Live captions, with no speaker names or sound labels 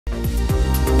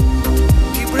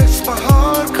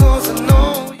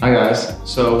Hi guys,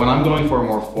 so when I'm going for a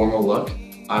more formal look,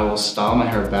 I will style my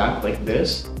hair back like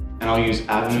this, and I'll use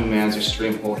Avenue Man's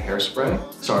Extreme Hold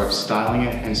Hairspray. Start styling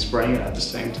it and spraying it at the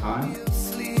same time.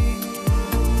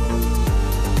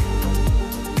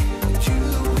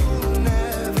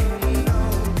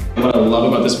 What I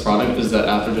love about this product is that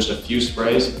after just a few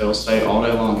sprays, it'll stay all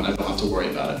day long and I don't have to worry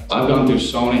about it. I've gone through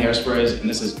so many hairsprays and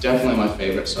this is definitely my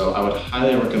favorite, so I would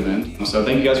highly recommend. So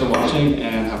thank you guys for watching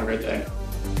and have a great day.